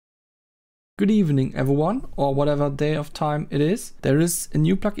Good evening everyone, or whatever day of time it is. There is a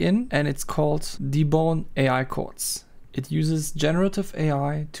new plugin and it's called dBdone's AI Chords. It uses generative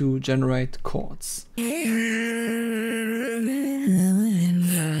AI to generate chords.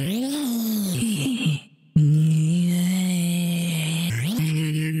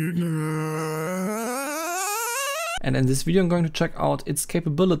 And in this video I'm going to check out its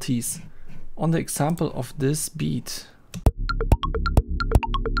capabilities on the example of this beat.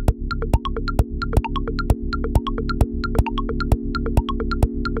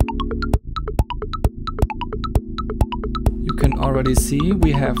 You can already see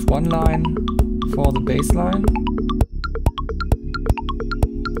we have one line for the bass line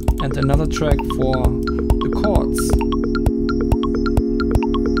and another track for the chords.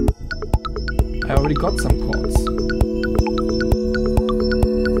 I already got some chords.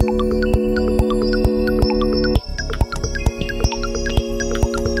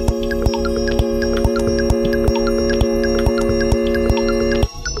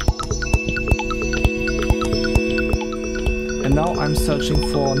 And now I'm searching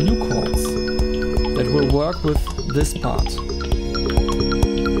for new chords that will work with this part.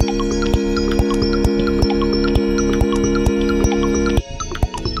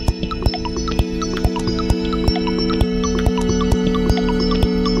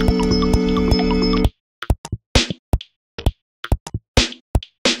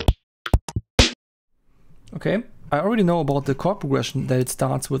 Okay, I already know about the chord progression that it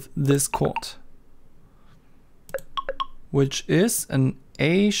starts with this chord, which is an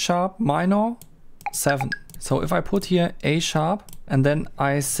A sharp minor 7. So if I put here A sharp and then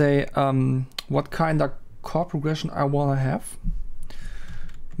I say what kind of chord progression I want to have,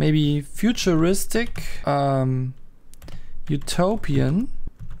 maybe futuristic, utopian,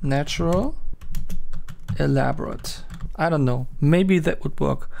 natural, elaborate. I don't know, maybe that would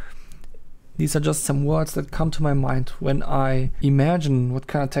work. These are just some words that come to my mind when I imagine what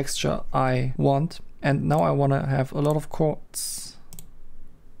kind of texture I want. And now I want to have a lot of chords.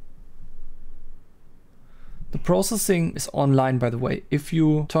 The processing is online, by the way. If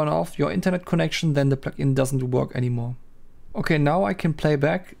you turn off your internet connection, then the plugin doesn't work anymore. Okay, now I can play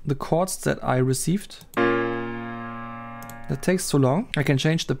back the chords that I received. That takes too long. I can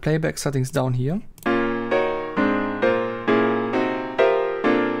change the playback settings down here.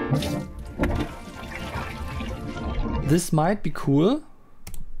 This might be cool,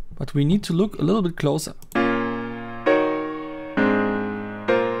 but we need to look a little bit closer.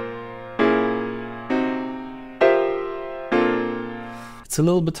 It's a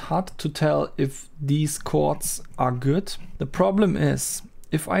little bit hard to tell if these chords are good. The problem is,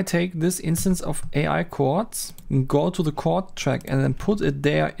 if I take this instance of AI chords and go to the chord track and then put it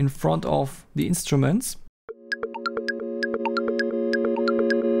there in front of the instruments,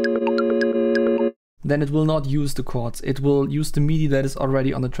 then it will not use the chords. It will use the MIDI that is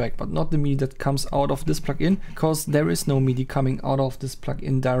already on the track, but not the MIDI that comes out of this plugin, because there is no MIDI coming out of this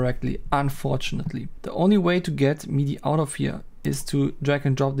plugin directly, unfortunately. The only way to get MIDI out of here is to drag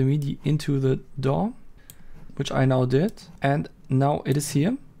and drop the MIDI into the DAW, which I now did, and now it is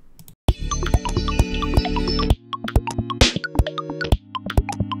here.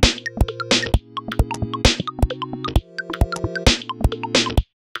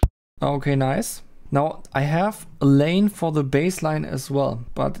 Okay, nice. Now I have a lane for the bass line as well,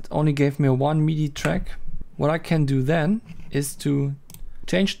 but it only gave me one MIDI track. What I can do then is to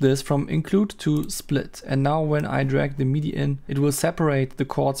change this from include to split. And now when I drag the MIDI in, it will separate the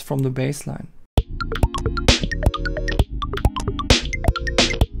chords from the bass line.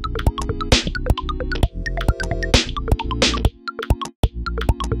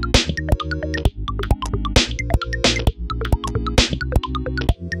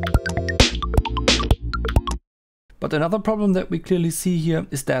 But another problem that we clearly see here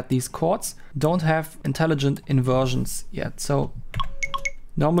is that these chords don't have intelligent inversions yet. So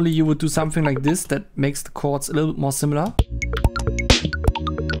normally you would do something like this that makes the chords a little bit more similar,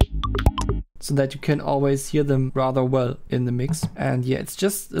 so that you can always hear them rather well in the mix. And yeah, it's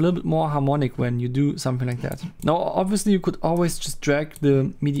just a little bit more harmonic when you do something like that. Now obviously you could always just drag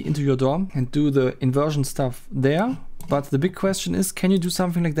the MIDI into your DAW and do the inversion stuff there. But the big question is, can you do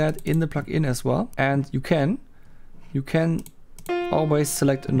something like that in the plugin as well? And you can. You can always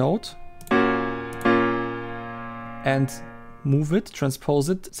select a note and move it, transpose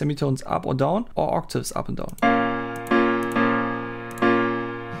it, semitones up or down, or octaves up and down.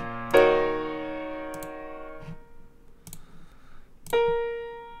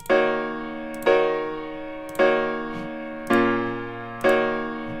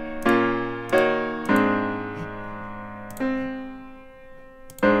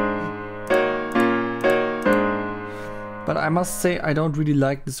 But I must say I don't really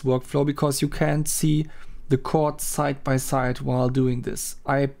like this workflow because you can't see the chords side by side while doing this.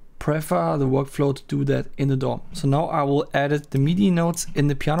 I prefer the workflow to do that in the DAW. So now I will edit the MIDI notes in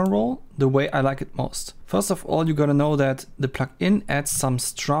the piano roll the way I like it most. First of all, you gotta know that the plugin adds some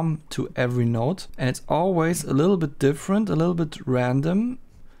strum to every note, and it's always a little bit different, a little bit random,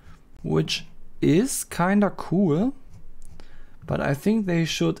 which is kinda cool, but I think they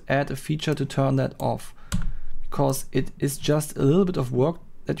should add a feature to turn that off, because it is just a little bit of work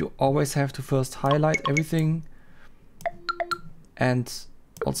that you always have to first highlight everything, and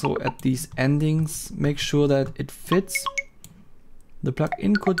also at these endings make sure that it fits. The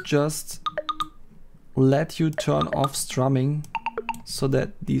plugin could just let you turn off strumming so that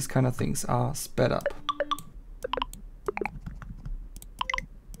these kind of things are sped up.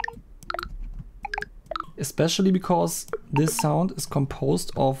 Especially because this sound is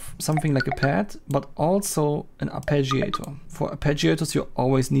composed of something like a pad, but also an arpeggiator. For arpeggiators you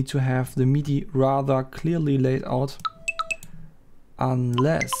always need to have the MIDI rather clearly laid out,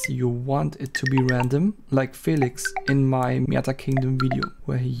 unless you want it to be random, like Felix in my Miata Kingdom video,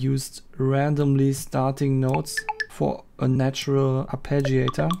 where he used randomly starting notes for a natural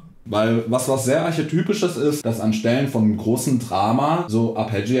arpeggiator. Weil was sehr archetypisches ist, dass an Stellen von großem Drama so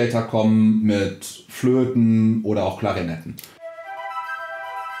Arpeggiator kommen mit Flöten oder auch Klarinetten.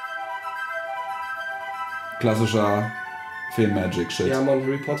 Klassischer Film-Magic-Shit. Ja, man,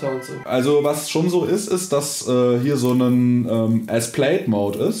 Harry Potter und so. Also was schon so ist, dass hier so ein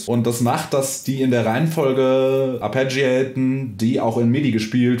As-Played-Mode ist. Und das macht, dass die in der Reihenfolge arpeggiaten, die auch in MIDI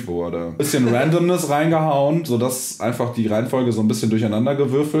gespielt wurde. Bisschen Randomness reingehauen, sodass einfach die Reihenfolge so ein bisschen durcheinander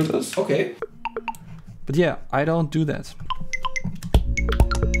gewürfelt ist. Okay. But yeah, I don't do that.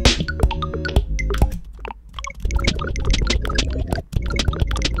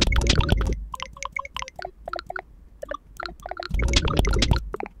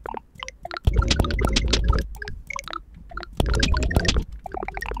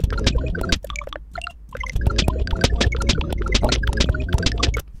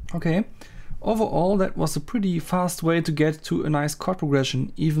 Okay, overall that was a pretty fast way to get to a nice chord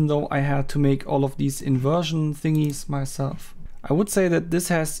progression, even though I had to make all of these inversion thingies myself. I would say that this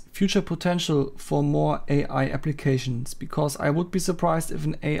has future potential for more AI applications, because I would be surprised if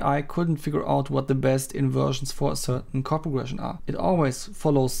an AI couldn't figure out what the best inversions for a certain chord progression are. It always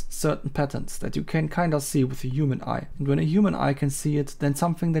follows certain patterns that you can kind of see with a human eye. And when a human eye can see it, then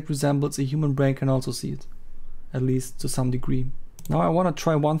something that resembles a human brain can also see it, at least to some degree. Now I want to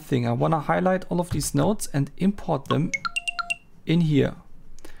try one thing. I want to highlight all of these notes and import them in here.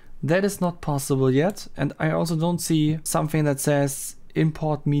 That is not possible yet, and I also don't see something that says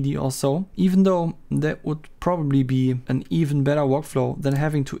import MIDI or so, even though that would probably be an even better workflow than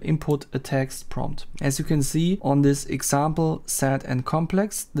having to input a text prompt. As you can see on this example, sad and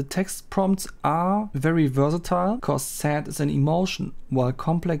complex, the text prompts are very versatile because sad is an emotion, while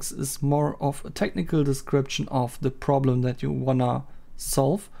complex is more of a technical description of the problem that you wanna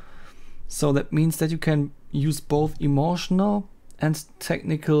solve. So that means that you can use both emotional and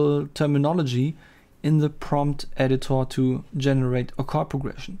technical terminology in the prompt editor to generate a chord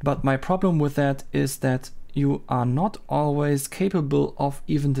progression. But my problem with that is that you are not always capable of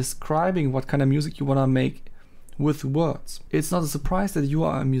even describing what kind of music you want to make with words. It's not a surprise that you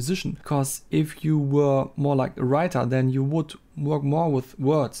are a musician, because if you were more like a writer, then you would work more with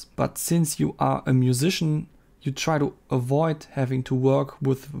words. But since you are a musician, you try to avoid having to work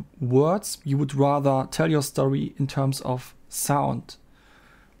with words. You would rather tell your story in terms of sound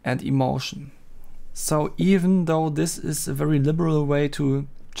and emotion. So even though this is a very liberal way to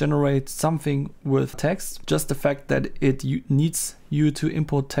generate something with text, just the fact that it needs you to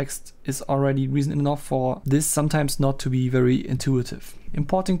import text is already reason enough for this sometimes not to be very intuitive.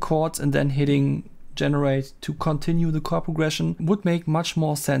 Importing chords and then hitting generate to continue the chord progression would make much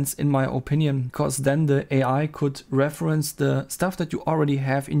more sense in my opinion, because then the AI could reference the stuff that you already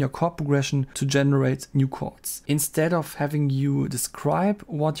have in your chord progression to generate new chords. Instead of having you describe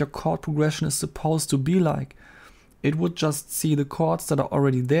what your chord progression is supposed to be like, it would just see the chords that are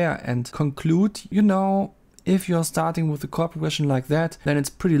already there and conclude, you know, if you're starting with a chord progression like that, then it's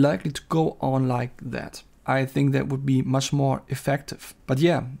pretty likely to go on like that. I think that would be much more effective. But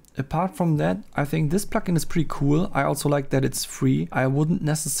yeah, apart from that, I think this plugin is pretty cool. I also like that it's free. I wouldn't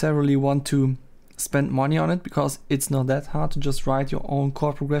necessarily want to spend money on it because it's not that hard to just write your own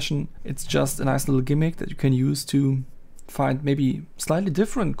chord progression. It's just a nice little gimmick that you can use to find maybe slightly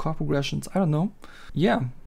different chord progressions. I don't know. Yeah,